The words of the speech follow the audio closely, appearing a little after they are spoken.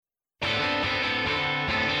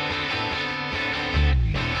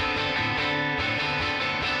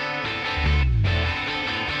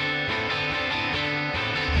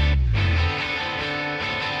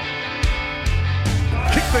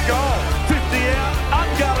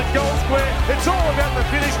It's all about the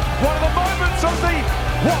finish. One of the moments of the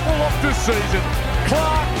Waffle Loftus season.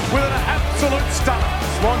 Clark with an absolute stunner.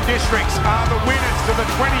 Swan Districts are the winners of the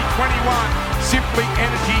 2021 Simply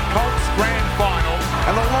Energy Colts Grand Final.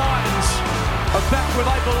 And the Lions are back where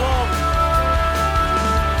they belong.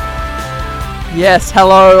 Yes,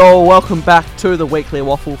 hello all. Welcome back to the Weekly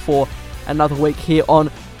Waffle for another week here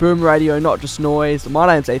on Boom Radio, Not Just Noise. My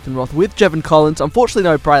name's Ethan Roth with Jevon Collins. Unfortunately,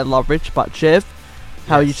 no Brad Loveridge, but Jev,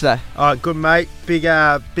 how are you today? Good, mate. Big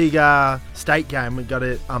state game. We've got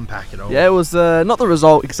to unpack it all. Yeah, it was not the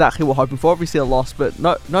result exactly we're hoping for. Obviously a loss, but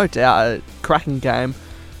no doubt a cracking game.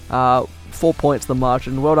 4 points the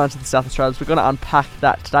margin. Well done to the South Australians. We're going to unpack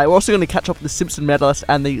that today. We're also going to catch up with the Simpson medalist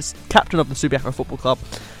and the captain of the Subiaco Football Club,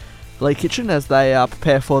 Lee Kitchen, as they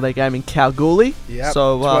prepare for their game in Kalgoorlie. Yeah,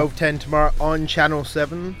 so 12:10 tomorrow on Channel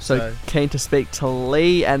 7. So keen to speak to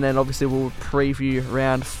Lee, and then obviously we'll preview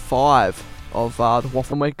round 5 of the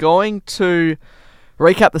Waffle. And we're going to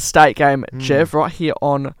recap the state game, Jev, right here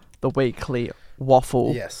on the Weekly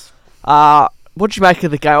Waffle. Yes. What did you make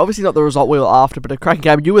of the game? Obviously not the result we were after, but a cracking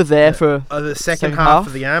game. You were there for the second half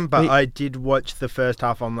of the game, but I did watch the first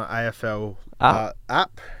half on the AFL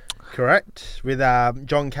app. Correct, with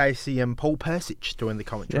John Casey and Paul Persich doing the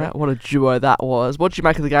commentary. Yeah, what a duo that was. What did you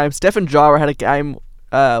make of the game? Stefan Jara had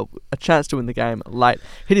a chance to win the game late.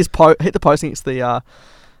 Hit the post against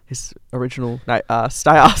his original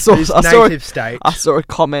state. I saw a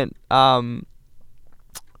comment that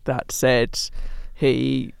said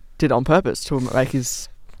he did it on purpose to make his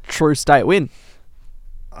true state win.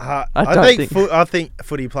 I think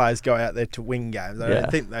footy players go out there to win games. I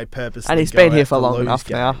don't think they purposely. And he's go been here out for to long lose enough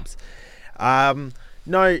games.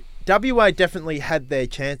 No, WA definitely had their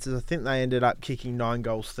chances. I think they ended up kicking 9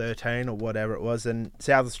 goals 13 or whatever it was, and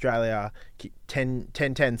South Australia kicked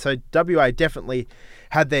 10-10. So WA definitely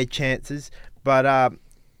had their chances, but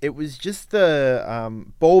it was just the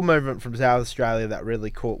ball movement from South Australia that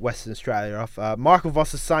really caught Western Australia off. Michael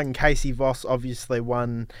Voss's son, Casey Voss, obviously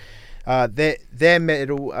won their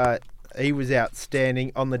medal. He was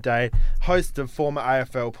outstanding on the day. Host of former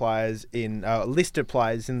AFL players listed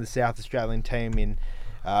players in the South Australian team in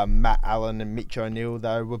Matt Allen and Mitch O'Neill.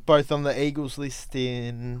 They were both on the Eagles list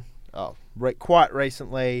quite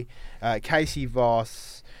recently. Casey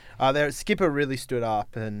Voss, their skipper really stood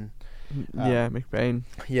up, and McBean.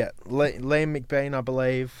 Yeah, Liam McBean, I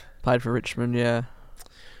believe, played for Richmond. Yeah.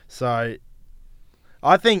 So,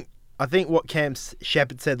 I think what Cam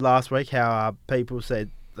Shepherd said last week, how people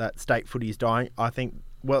said that state footy is dying, I think,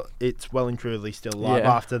 it's well and truly still alive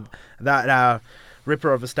after that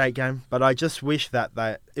ripper of a state game. But I just wish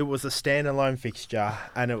that it was a standalone fixture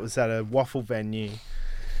and it was at a waffle venue.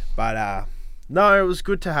 But no, it was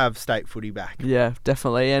good to have state footy back. Yeah,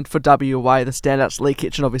 definitely. And for WA, the standouts, Lee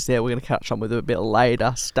Kitchen, obviously, we're going to catch on with it a bit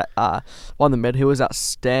later. Won the medal. He was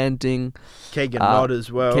outstanding. Keegan Nott as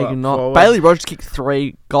well. Keegan Nott. Bailey Rogers kicked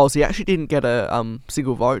 3 goals. He actually didn't get a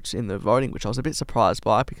single vote in the voting, which I was a bit surprised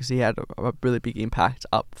by because he had a really big impact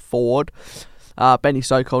up forward. Benny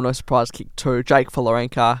Sokol, no surprise, kicked 2. Jake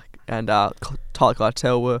Folorenka and Tyler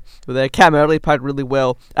Keitel were there. Cam Early played really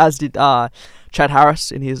well, as did Chad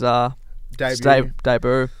Harris in his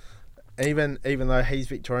debut. Even though he's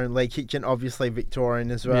Victorian, Lee Kitchen obviously Victorian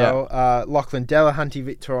as well. Yeah. Lachlan Delahunty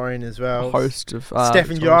Victorian as well. A host of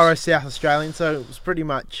Stephen Gyro, South Australian. So it was pretty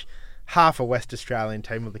much half a West Australian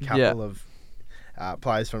team with a couple of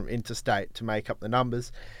players from interstate to make up the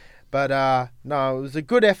numbers. But no, it was a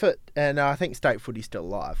good effort, and I think state footy's still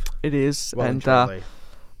alive. It is, and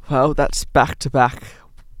that's back-to-back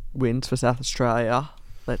wins for South Australia.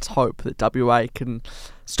 Let's hope that WA can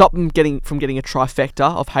stop them from getting a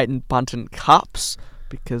trifecta of Hayden Bunton Cups,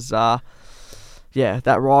 because that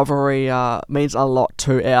rivalry means a lot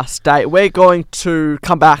to our state. We're going to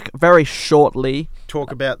come back very shortly.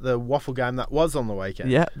 Talk about the waffle game that was on the weekend.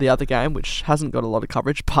 Yeah, the other game, which hasn't got a lot of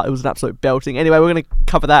coverage, but it was an absolute belting. Anyway, we're going to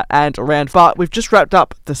cover that and around. But we've just wrapped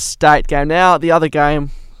up the state game. Now, the other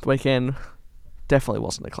game, weekend, definitely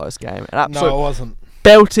wasn't a close game. An absolute no, it wasn't.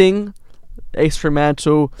 Belting. East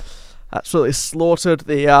Fremantle absolutely slaughtered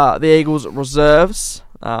the Eagles reserves,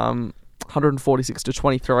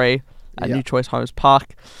 146-23 at New Choice Homes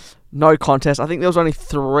Park. No contest. I think there was only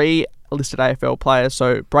 3 listed AFL players,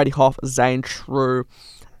 so Brady Hoff, Zane True,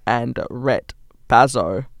 and Rhett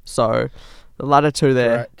Bazzo. So the latter 2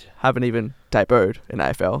 there haven't even debuted in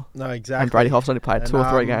AFL. No, exactly. And Brady Hoff's only played 2 or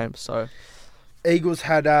 3 games. So Eagles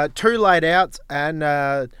had 2 laid outs,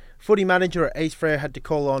 and footy manager at East Freo had to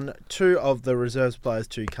call on 2 of the reserves players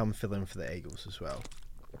to come fill in for the Eagles as well.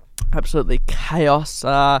 Absolutely chaos.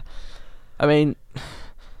 I mean,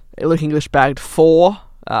 Luke English bagged 4.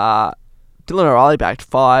 Dylan O'Reilly bagged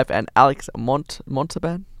 5, and Alex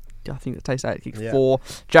Montalban, I think it takes 8, kicked 4.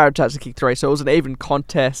 Jared Tatson kicked 3, so it was an even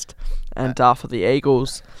contest. And for the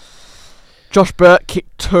Eagles, Josh Burt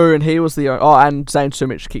kicked 2, and he was and Zane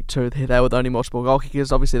Sumich kicked 2. They were the only multiple goal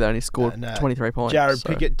kickers. Obviously, they only scored 23 points. Jared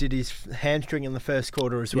Pickett did his hamstring in the first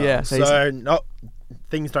quarter as well. Yeah,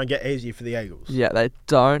 things don't get easier for the Eagles. Yeah, they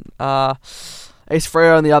don't. East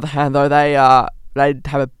Freo, on the other hand, though, they have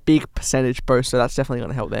a big percentage boost, so that's definitely going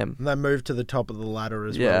to help them. And they moved to the top of the ladder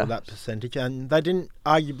as well, that percentage. And they didn't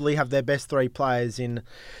arguably have their best 3 players in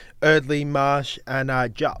Erdley, Marsh, and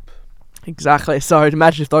Jupp. Exactly. So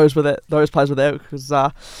imagine if those players were there, because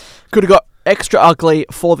could have got extra ugly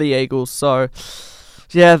for the Eagles. So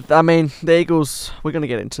yeah, I mean the Eagles. We're going to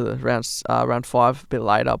get into the round 5 a bit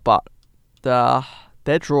later, but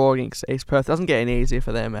their draw against East Perth doesn't get any easier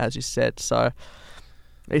for them, as you said. So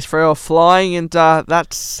East Freo are flying, and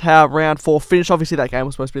that's how round 4 finished. Obviously, that game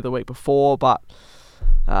was supposed to be the week before, but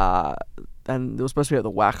and it was supposed to be at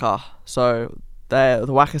the Wacker. So the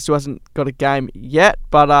Wacker still hasn't got a game yet,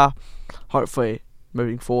 but hopefully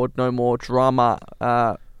moving forward, no more drama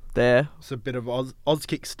there. It's a bit of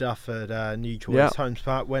Auskick stuff at New Choice Homes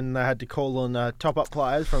Park when they had to call on top-up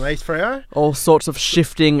players from East Freo. All sorts of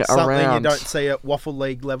shifting something around. Something you don't see at Waffle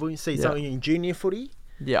League level. You see something in junior footy.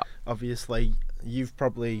 Yeah. Obviously, you've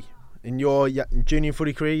probably, in your junior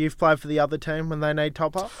footy career, you've played for the other team when they need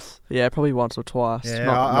top-ups. Yeah, probably once or twice.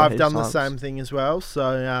 Yeah, I've done the same thing as well.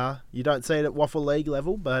 So you don't see it at Waffle League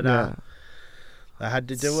level, but they had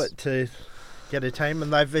to do it to get a team,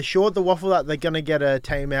 and they've assured the Waffle that they're going to get a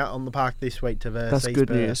team out on the park this week to versus That's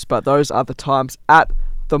good news, but those are the times at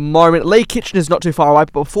the moment. Lee Kitchen is not too far away,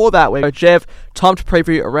 but before that, we go, Jev, time to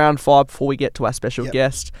preview round 5 before we get to our special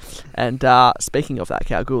guest. And speaking of that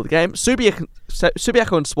Kalgoorlie game,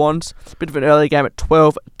 Subiaco and Swans, a bit of an early game at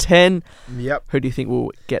 12:10. Yep. Who do you think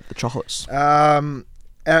will get the chocolates? Out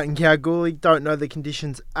in Kalgoorlie, don't know the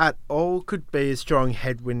conditions at all. Could be a strong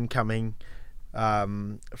headwind coming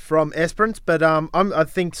from Esperance, but I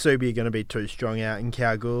think Subi are going to be too strong out in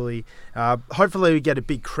Kalgoorlie. Hopefully we get a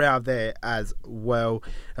big crowd there as well.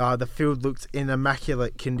 The field looks in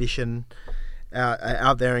immaculate condition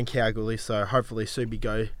out there in Kalgoorlie, so hopefully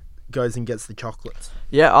Subi goes and gets the chocolates.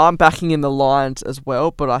 Yeah, I'm backing in the Lions as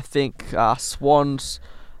well, but I think Swans,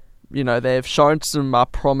 they've shown some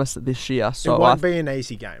promise this year. So it won't be an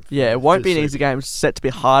easy game. Yeah, it won't be an easy game. It's set to be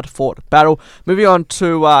a hard-fought battle. Moving on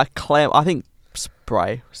to Clem, I think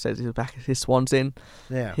Spray says he's back. His Swans in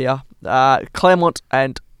here. Claremont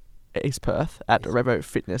and East Perth at Revo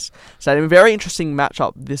Fitness. So a very interesting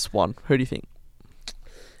matchup, this one. Who do you think?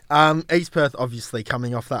 East Perth obviously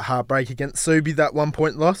coming off that heartbreak against Subi, that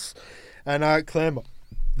 1-point loss. And Claremont,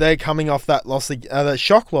 they're coming off that loss, the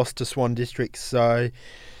shock loss to Swan District. So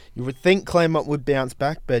you would think Claremont would bounce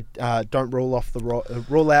back, but don't rule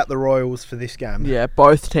out the Royals for this game. Yeah,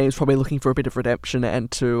 both teams probably looking for a bit of redemption and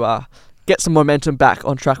to get some momentum back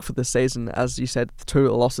on track for the season. As you said, 2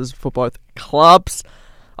 losses for both clubs.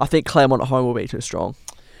 I think Claremont at home will be too strong.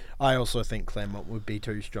 I also think Claremont would be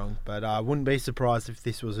too strong, but I wouldn't be surprised if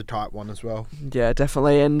this was a tight one as well. Yeah,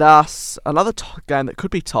 definitely. And another game that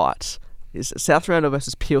could be tight is South Fremantle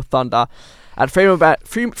versus Peel Thunder at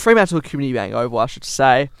Fremantle Community Bank Oval, I should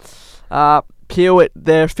say. Peel,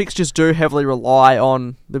 their fixtures do heavily rely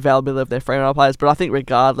on the availability of their Fremantle players, but I think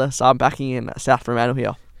regardless, I'm backing in South Fremantle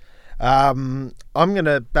here. I'm going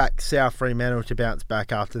to back South Fremantle to bounce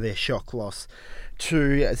back after their shock loss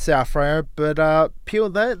to South Freo, but Peel,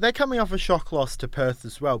 they're coming off a shock loss to Perth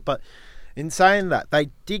as well. But in saying that, they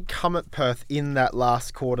did come at Perth in that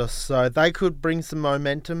last quarter, so they could bring some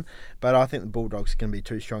momentum, but I think the Bulldogs are going to be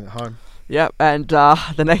too strong at home. Yeah, and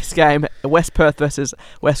the next game, West Perth versus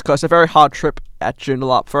West Coast, a very hard trip at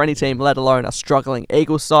Joondalup for any team, let alone a struggling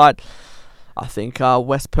Eagles side. I think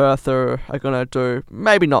West Perth are going to do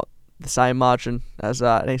maybe not the same margin as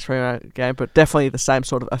an East Fremantle game, but definitely the same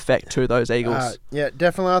sort of effect to those Eagles. Yeah,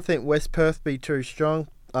 definitely. I think West Perth be too strong.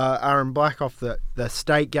 Aaron Black off the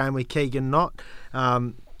state game with Keegan Knott,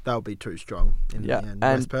 they'll be too strong in the end.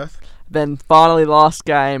 West Perth. Then finally, last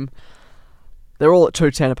game, they're all at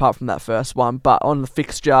 2-10 apart from that first one, but on the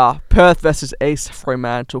fixture, Perth versus East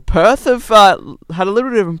Fremantle. Perth have had a little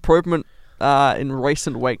bit of improvement in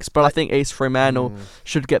recent weeks, but I think East Fremantle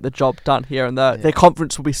should get the job done here, and their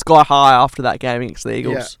confidence will be sky high after that game against the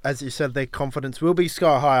Eagles. Yeah, as you said, their confidence will be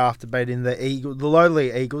sky high after beating the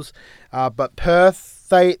lowly Eagles. But Perth,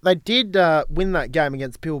 they did win that game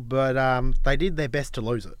against Peel, but they did their best to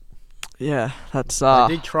lose it. Yeah, that's they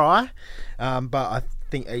did try, but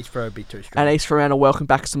think Eastborough would be too strong. And Eastborough will welcome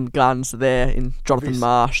back some guns there in Jonathan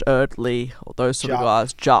Marsh, Erdley, all those sort of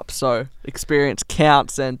guys. Jupp. So experience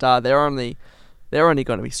counts, and they're only going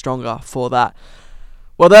to be stronger for that.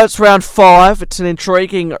 Well, that's round 5. It's an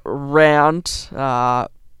intriguing round.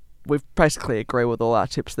 We basically agree with all our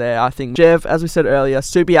tips there. I think, Jev, as we said earlier,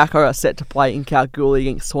 Subiaco are set to play in Kalgoorlie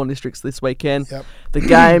against Swan Districts this weekend. Yep. The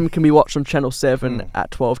game can be watched on Channel 7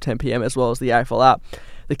 at 12:10pm, as well as the AFL app.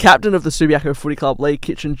 The captain of the Subiaco Footy Club, Lee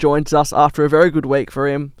Kitchen, joins us after a very good week for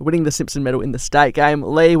him, winning the Simpson medal in the state game.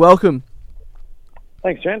 Lee, welcome.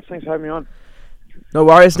 Thanks, gents. Thanks for having me on. No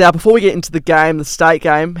worries. Now, before we get into the game, the state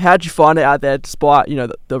game, how did you find it out there despite,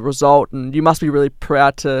 the result? And you must be really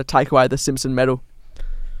proud to take away the Simpson medal.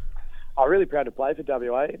 I'm really proud to play for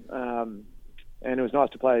WA, and it was nice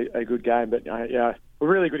to play a good game. But a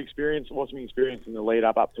really good experience, awesome experience in the lead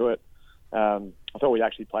up to it. I thought we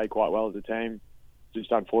actually played quite well as a team.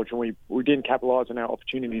 Just unfortunately, we didn't capitalise on our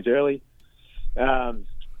opportunities early, and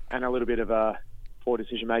a little bit of poor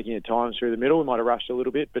decision making at times through the middle. We might have rushed a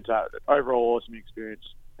little bit, but overall, awesome experience.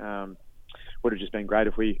 Would have just been great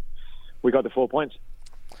if we got the 4 points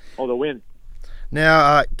or the win.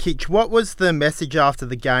 Now, Kitch, what was the message after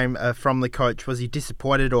the game from the coach? Was he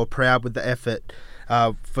disappointed or proud with the effort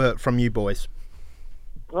from you boys?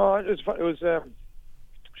 Oh, it was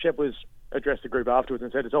Shep was addressed the group afterwards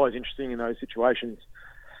and said it's always interesting in those situations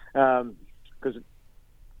because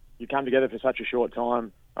you come together for such a short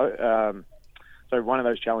time. So one of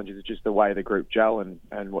those challenges is just the way the group gel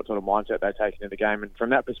and what sort of mindset they take into the game. And from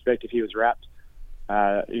that perspective, he was wrapped.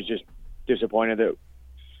 He's just disappointed that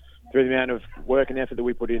through the amount of work and effort that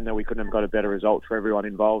we put in, that we couldn't have got a better result for everyone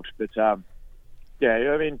involved. But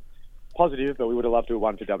positive, but we would have loved to have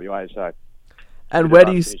won for WA. So, and where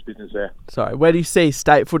do you where do you see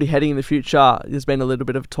state footy heading in the future? There's been a little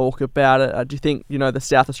bit of talk about it. Do you think the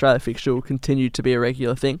South Australia fixture will continue to be a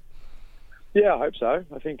regular thing? Yeah, I hope so.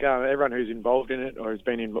 I think everyone who's involved in it or has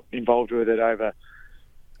been involved with it over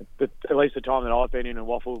at least the time that I've been in a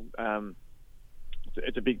Waffle,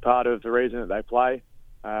 it's a big part of the reason that they play.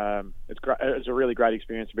 It's a really great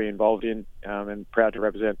experience to be involved in, and proud to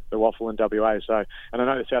represent the Waffle in WA. So, and I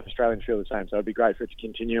know the South Australians feel the same. So it'd be great for it to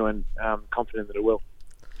continue, and confident that it will.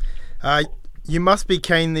 You must be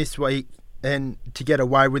keen this week and to get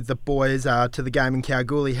away with the boys to the game in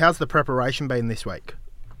Kalgoorlie. How's the preparation been this week?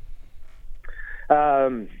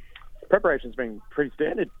 Preparation's been pretty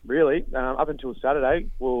standard, really. Up until Saturday,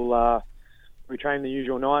 we train the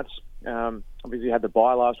usual nights. Obviously had the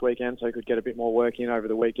bye last weekend, so we could get a bit more work in over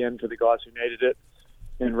the weekend for the guys who needed it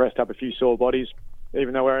and rest up a few sore bodies,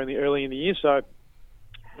 even though we're only early in the year. So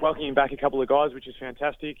welcoming back a couple of guys, which is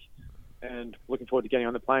fantastic, and looking forward to getting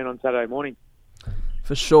on the plane on Saturday morning.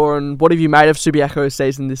 For sure. And what have you made of Subiaco's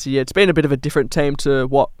season this year? It's been a bit of a different team to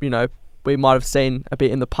what, we might have seen a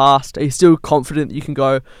bit in the past. Are you still confident that you can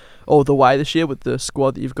go all the way this year with the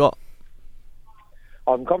squad that you've got?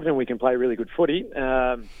 I'm confident we can play really good footy.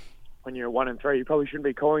 When you're 1-3, you probably shouldn't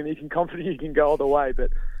be calling that you can confident you can go all the way, but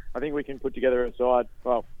I think we can put together a side.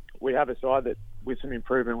 Well, we have a side that with some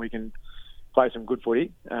improvement we can play some good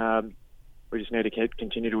footy. We just need to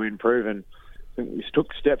continue to improve, and I think we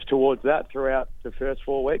took steps towards that throughout the first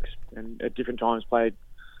 4 weeks, and at different times played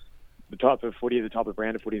the type of footy, the type of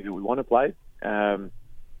brand of footy that we want to play.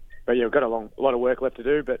 But yeah, we've got a lot of work left to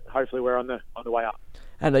do, but hopefully we're on the way up.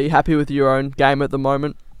 And are you happy with your own game at the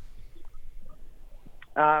moment?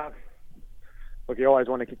 Look, you always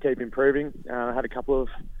want to keep improving. I had a couple of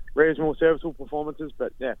reasonable, serviceable performances,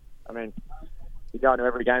 but yeah, I mean, you go into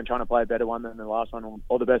every game trying to play a better one than the last one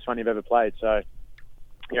or the best one you've ever played. So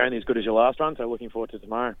you're only as good as your last one, so looking forward to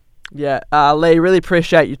tomorrow. Yeah, Lee, really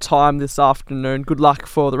appreciate your time this afternoon. Good luck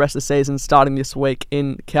for the rest of the season starting this week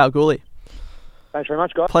in Kalgoorlie. Thanks very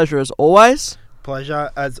much, guys. Pleasure as always. Pleasure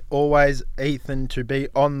as always, Ethan, to be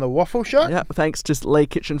on the Waffle Show. Yeah, thanks to Lee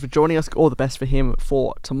Kitchen for joining us. All the best for him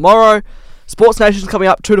for tomorrow. Sports Nation's coming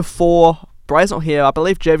up 2 to 4. Bray's not here. I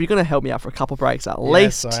believe, Jev, you're going to help me out for a couple of breaks at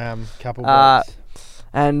least. Yes, I am. Couple breaks.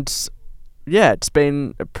 And yeah, it's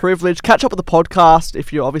been a privilege. Catch up with the podcast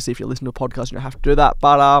if you listen to a podcast, you don't have to do that.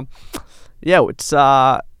 But yeah, it's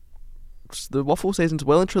the Waffle season's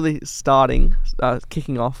well and truly starting,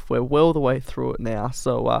 kicking off. We're well the way through it now.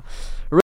 So